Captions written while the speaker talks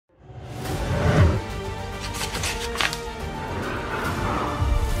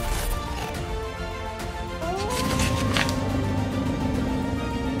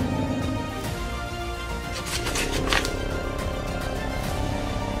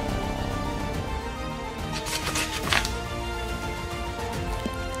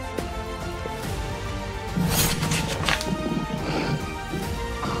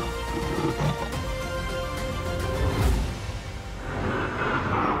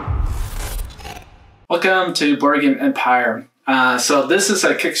Welcome to Board Game Empire. So this is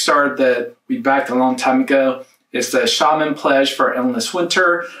a Kickstarter that we backed a long time ago. It's the Shaman Pledge for Endless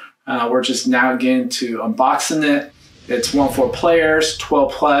Winter. We're just now getting to unboxing it. It's 1-4 players,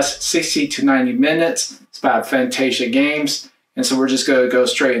 12 plus, 60 to 90 minutes. It's about Fantasia Games. And so we're just going to go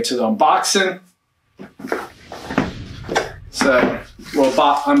straight into the unboxing. So we'll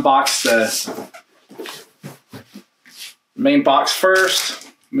unbox the main box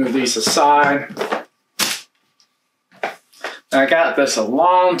first. Move these aside. I got this a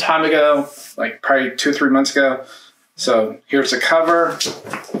long time ago, like probably 2 or 3 months ago. So here's the cover.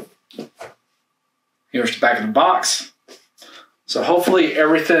 Here's the back of the box. So hopefully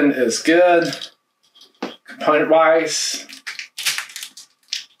everything is good, component-wise.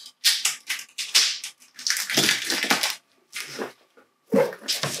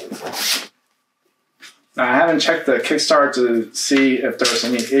 Now, I haven't checked the Kickstarter to see if there's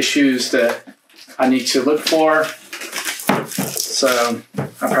any issues that I need to look for. So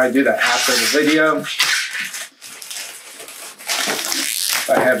I'll probably do that after the video. If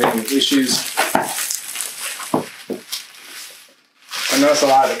I have any issues. I notice a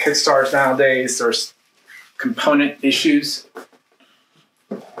lot of the Kickstarters nowadays, there's component issues.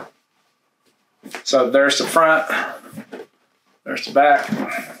 So there's the front, there's the back.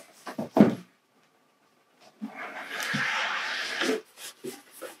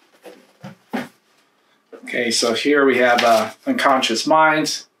 Okay, so here we have Unconscious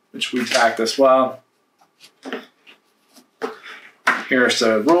Minds, which we backed as well. Here's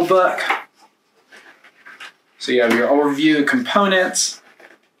the rule book. So you have your overview components.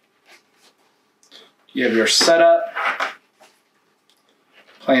 You have your setup,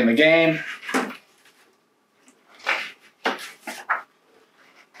 playing the game,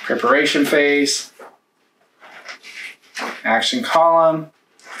 preparation phase, action column,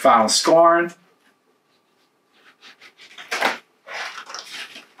 final scoring.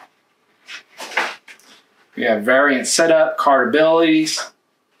 We have variant setup, card abilities,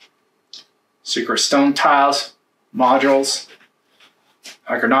 secret stone tiles, modules,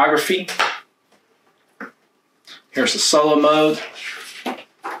 iconography. Here's the solo mode.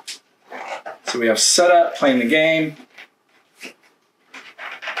 So we have setup, playing the game,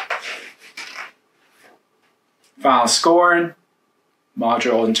 final scoring,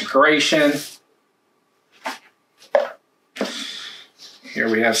 module integration. Here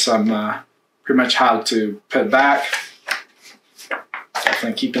we have some pretty much how to put it back.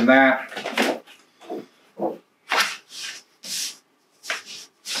 Definitely keeping that.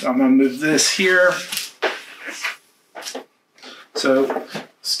 So I'm going to move this here. So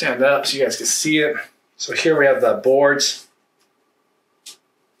stand up so you guys can see it. So here we have the boards.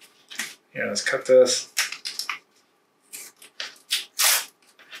 Here, let's cut this.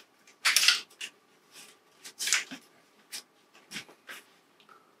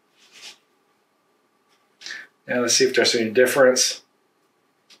 Now let's see if there's any difference.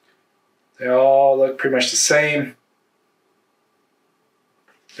 They all look pretty much the same.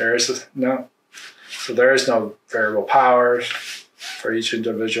 There is no, so there is no variable powers for each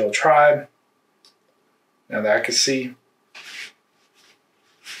individual tribe. Now that I can see.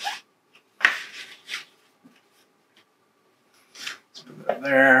 Let's put that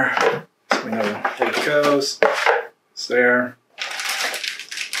there, so we know where it goes. It's there.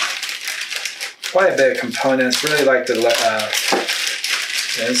 Quite a bit of components. Really like the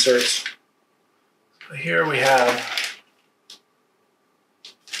inserts. So here we have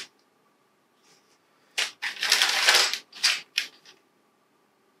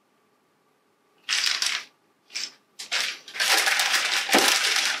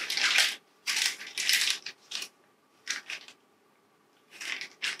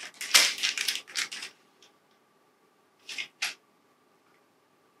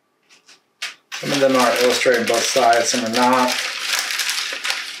some of them are illustrated both sides, some are not.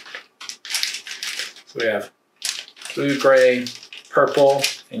 So we have blue, gray, purple,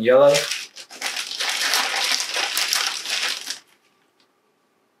 and yellow.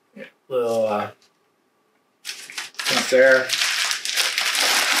 Little things there.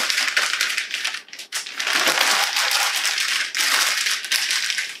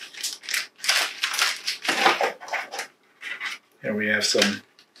 Here we have some.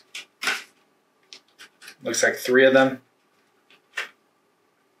 Looks like 3 of them.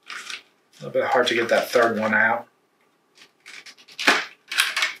 A little bit hard to get that third one out.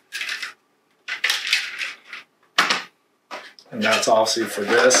 And that's obviously for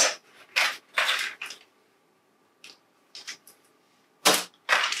this.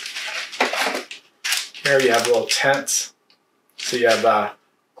 Here you have little tents. So you have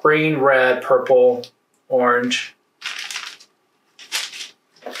green, red, purple, orange.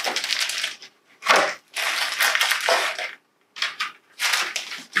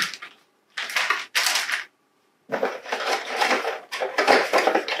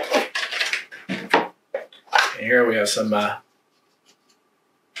 And here we have some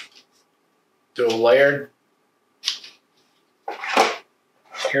dual layered.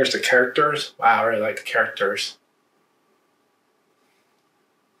 Here's the characters. Wow, I really like the characters.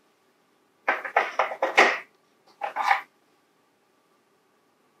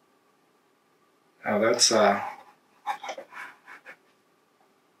 Oh, that's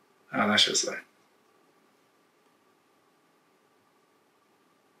just a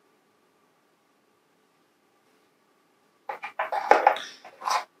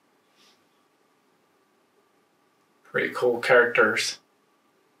pretty cool characters.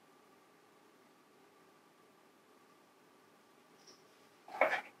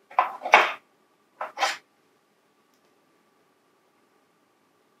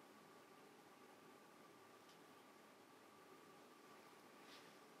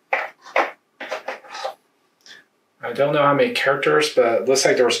 I don't know how many characters, but it looks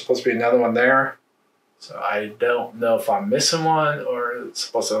like there was supposed to be another one there. So I don't know if I'm missing one or it's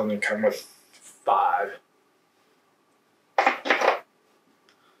supposed to only come with 5.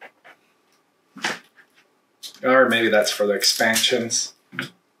 Or maybe that's for the expansions.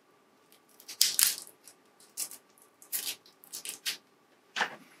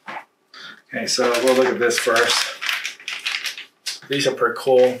 Okay, so we'll look at this first. These are pretty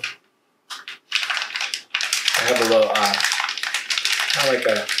cool. I have a little, kind of like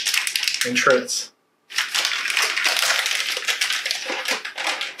a entrance.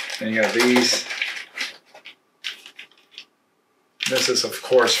 And you got these. This is, of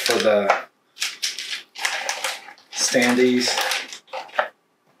course, for the standees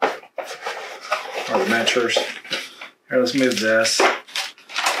or the miniatures. Here, let's move this.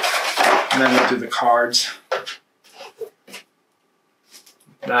 And then we'll do the cards.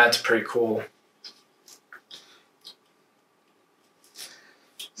 That's pretty cool.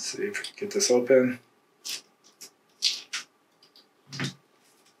 Let's see if we can get this open.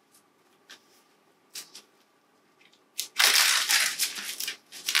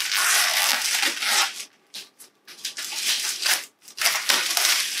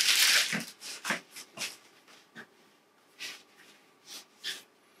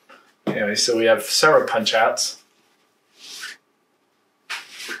 Anyway, so we have several punch outs.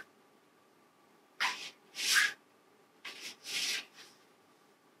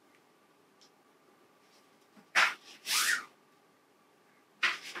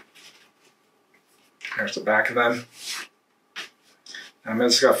 There's the back of them. I'm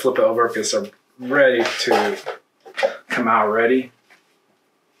just going to flip it over because they're ready to come out already.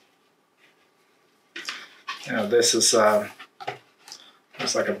 Now this is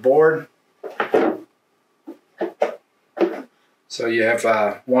it's like a board. So you have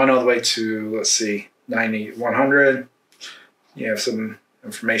 1 all the way to, let's see, 90, 100. You have some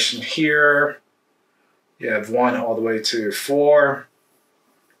information here. You have 1 all the way to 4.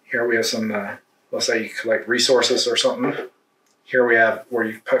 Here we have some, let's say you collect resources or something. Here we have where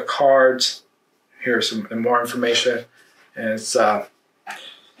you put cards. Here's some more information. And it's, there's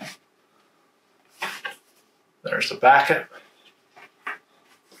the back.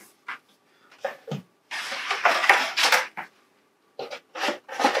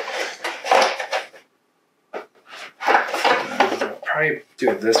 Probably do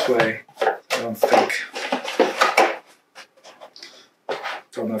it this way. I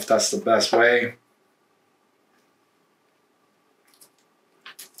don't know if that's the best way.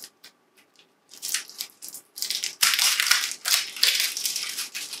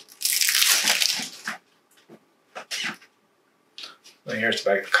 Then here's the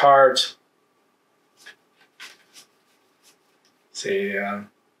back of the cards. See,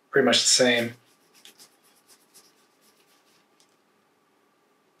 pretty much the same.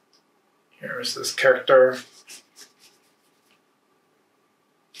 Here's this character,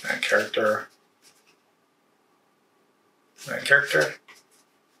 that character, that character.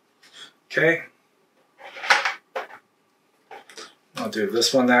 Okay. I'll do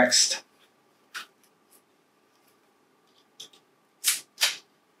this one next.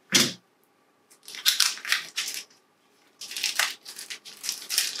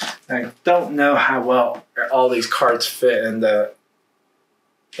 I don't know how well all these cards fit in the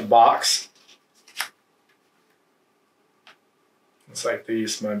box. Looks like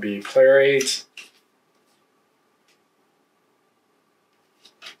these might be player aids.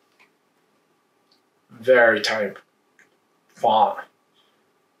 Very tiny font.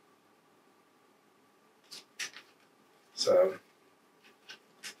 So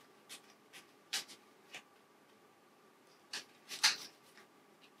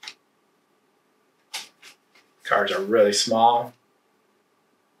cards are really small.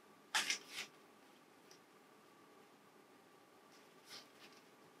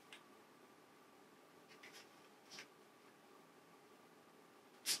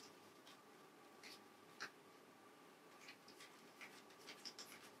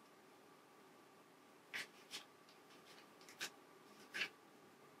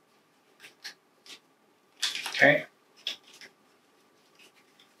 Okay.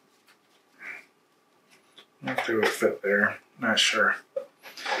 I think it would fit there. Not sure.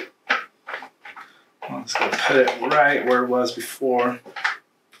 Let's go put it right where it was before.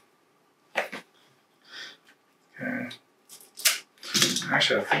 Okay.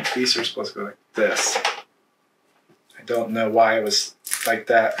 Actually, I think these are supposed to go like this. I don't know why it was like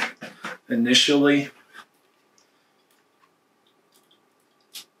that initially.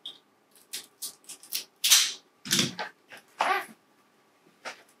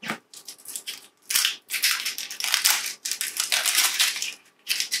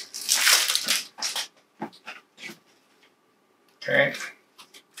 Okay.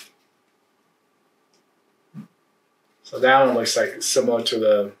 So that one looks like similar to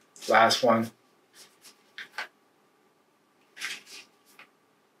the last one.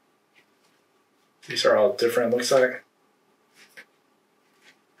 These are all different, looks like.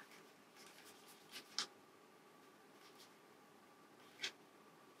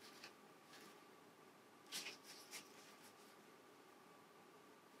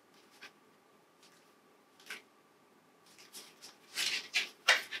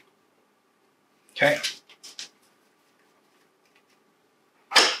 Okay.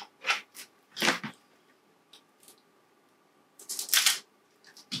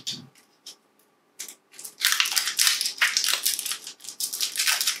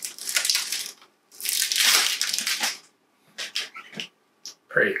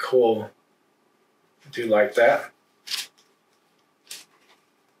 Pretty cool. I do like that.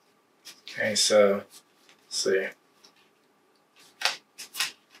 Okay, so let's see.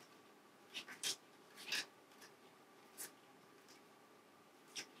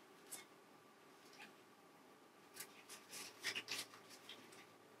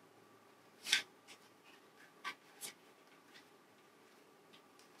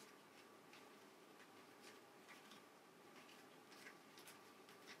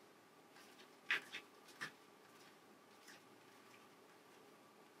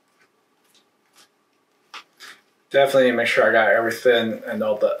 Definitely make sure I got everything and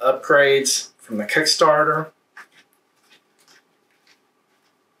all the upgrades from the Kickstarter.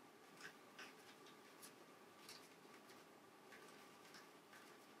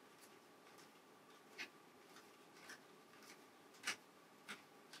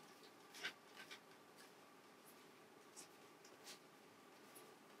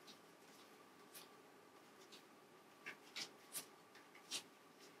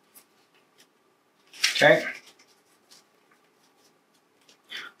 Okay.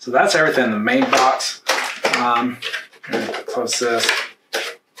 So that's everything in the main box. I'm going to close this.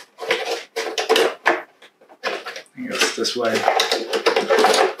 It goes this way.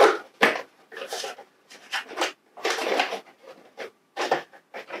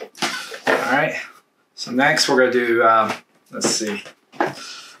 All right. So next we're going to do, let's see.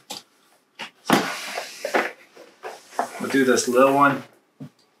 We'll do this little one.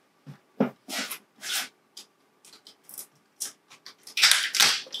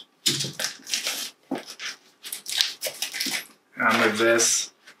 I'll move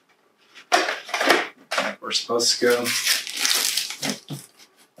this like we're supposed to go.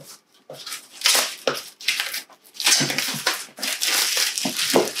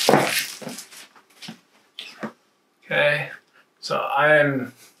 Okay, so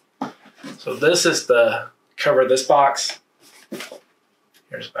this is the cover of this box.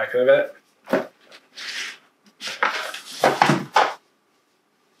 Here's the back of it.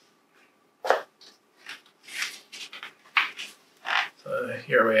 So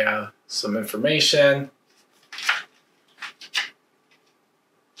here we have some information.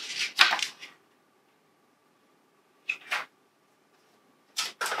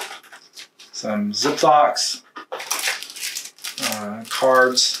 Some Ziplocs,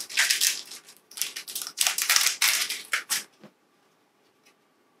 cards.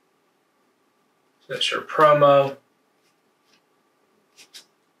 That's your promo.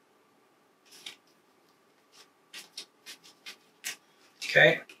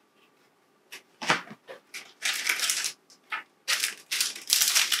 Okay.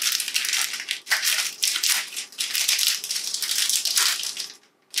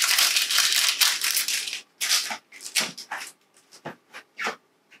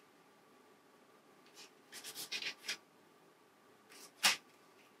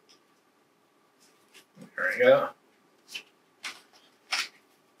 There we go.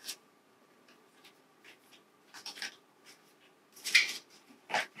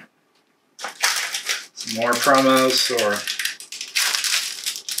 Some more promos or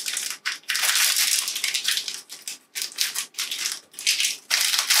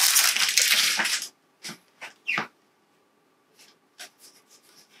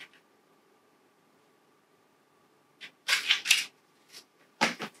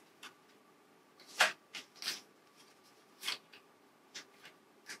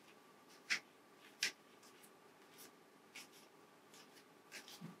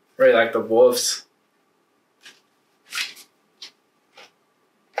really like the wolves.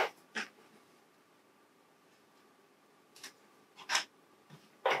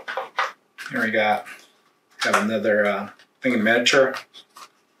 Here we got another thing in miniature.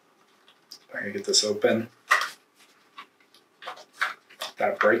 I can get this open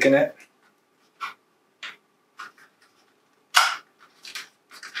without breaking it.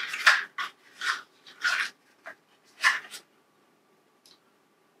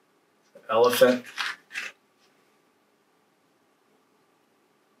 Elephant.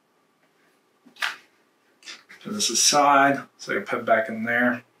 Put this aside so I can put it back in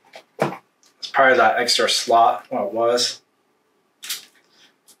there. It's probably that extra slot, what it was.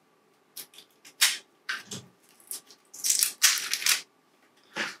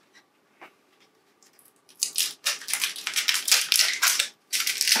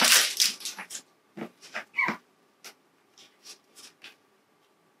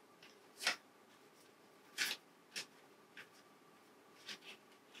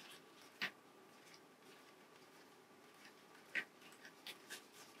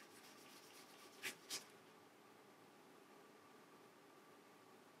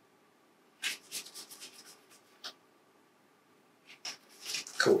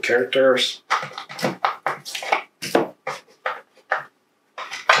 Cool characters.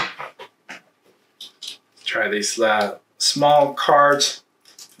 Try these small cards.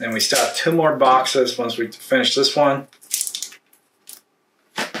 Then we still have 2 more boxes once we finish this one.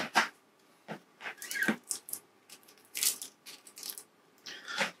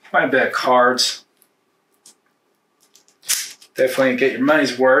 Quite a bit of cards. Definitely get your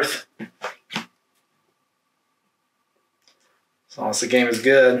money's worth. As long as the game is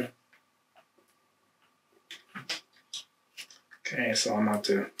good. Okay, so I'm about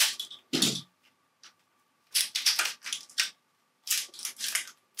to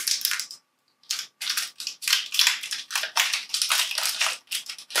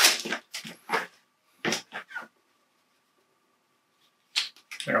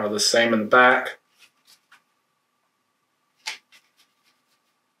they're all the same in the back.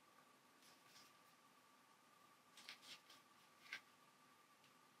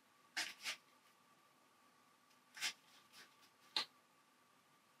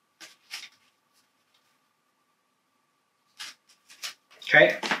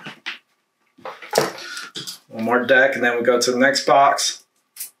 Okay, one more deck and then we go to the next box.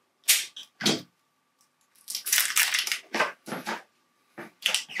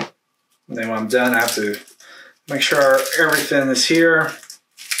 And then when I'm done, I have to make sure everything is here.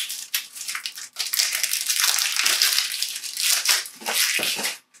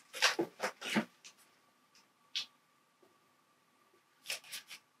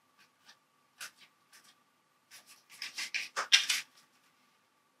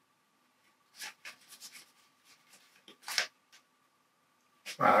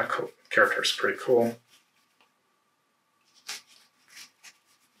 Wow, that cool character is pretty cool.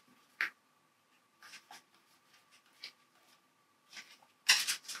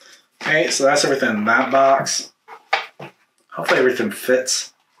 Okay, so that's everything in that box. Hopefully everything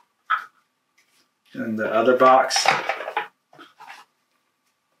fits in the other box,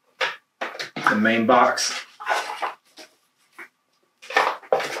 the main box.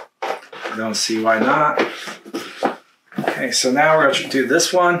 I don't see why not. Okay, so now we're going to do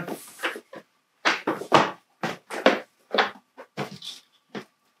this one.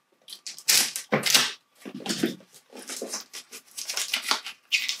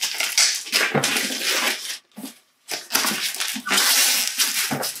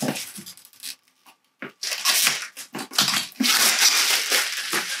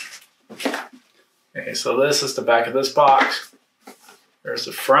 Okay, so this is the back of this box. There's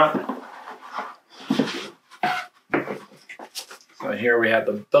the front. So here we have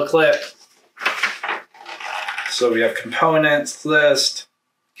the booklet. So we have components, list,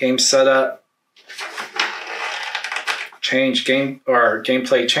 game setup, change game or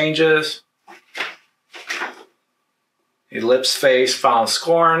gameplay changes, ellipse face, final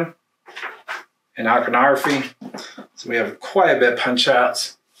scoring, and iconography. So we have quite a bit of punch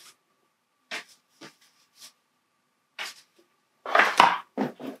outs.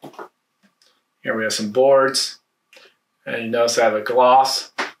 Here we have some boards, and you notice I have a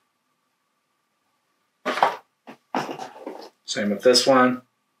gloss. Same with this one.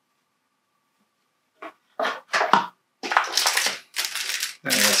 And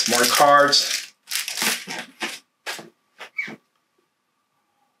we have some more cards.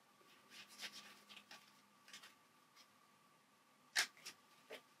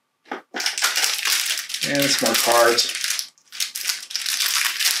 And some more cards.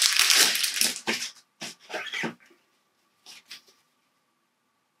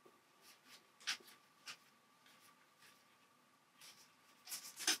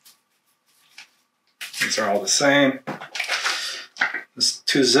 These are all the same. There's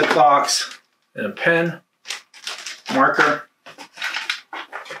 2 Ziplocs and a pen, marker.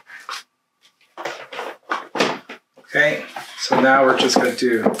 Okay, so now we're just going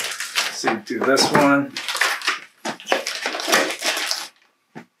to do this one.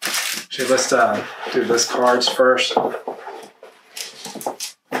 Actually, let's do this cards first.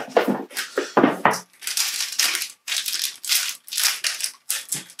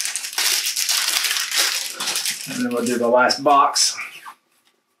 And then we'll do the last box.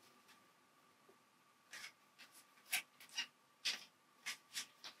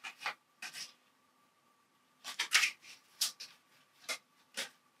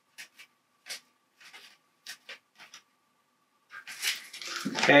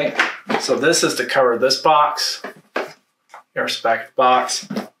 Okay, so this is to cover this box. Here's the back of the box.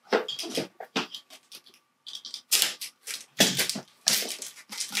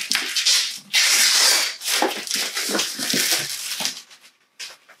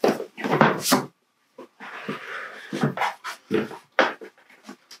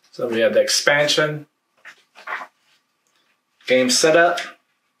 So we have the expansion, game setup,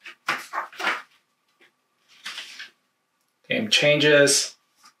 game changes,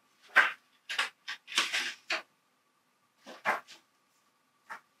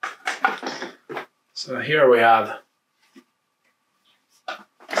 so here we have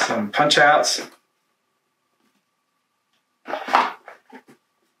some punch outs.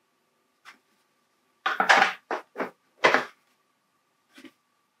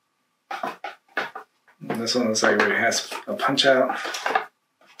 And this one looks like it has a punch out.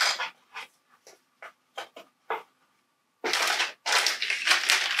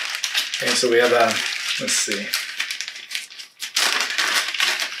 Okay, so we have a, let's see.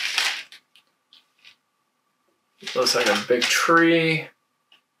 It looks like a big tree.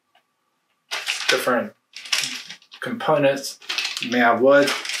 Different components. You may have wood.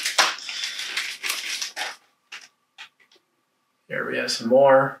 Here we have some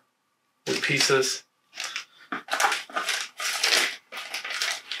more wood pieces.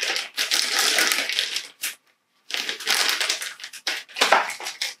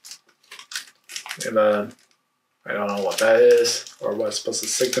 We have a, I don't know what that is or what it's supposed to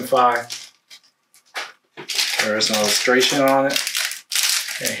signify. There is an illustration on it.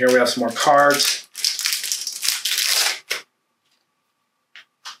 And here we have some more cards.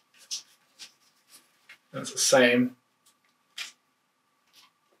 It's the same.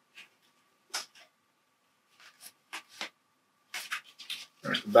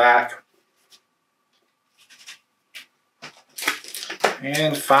 There's the back.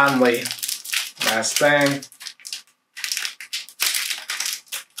 And finally, last thing.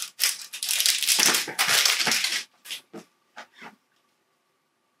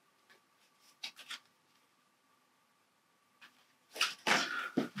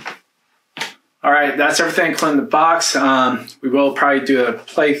 All right, that's everything including the box. We will probably do a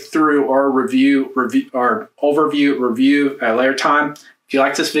playthrough or overview review at a later time. If you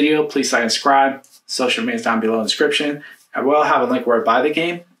like this video, please like and subscribe. Social media is down below in the description. I will have a link where I buy the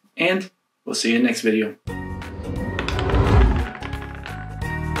game, and we'll see you in the next video.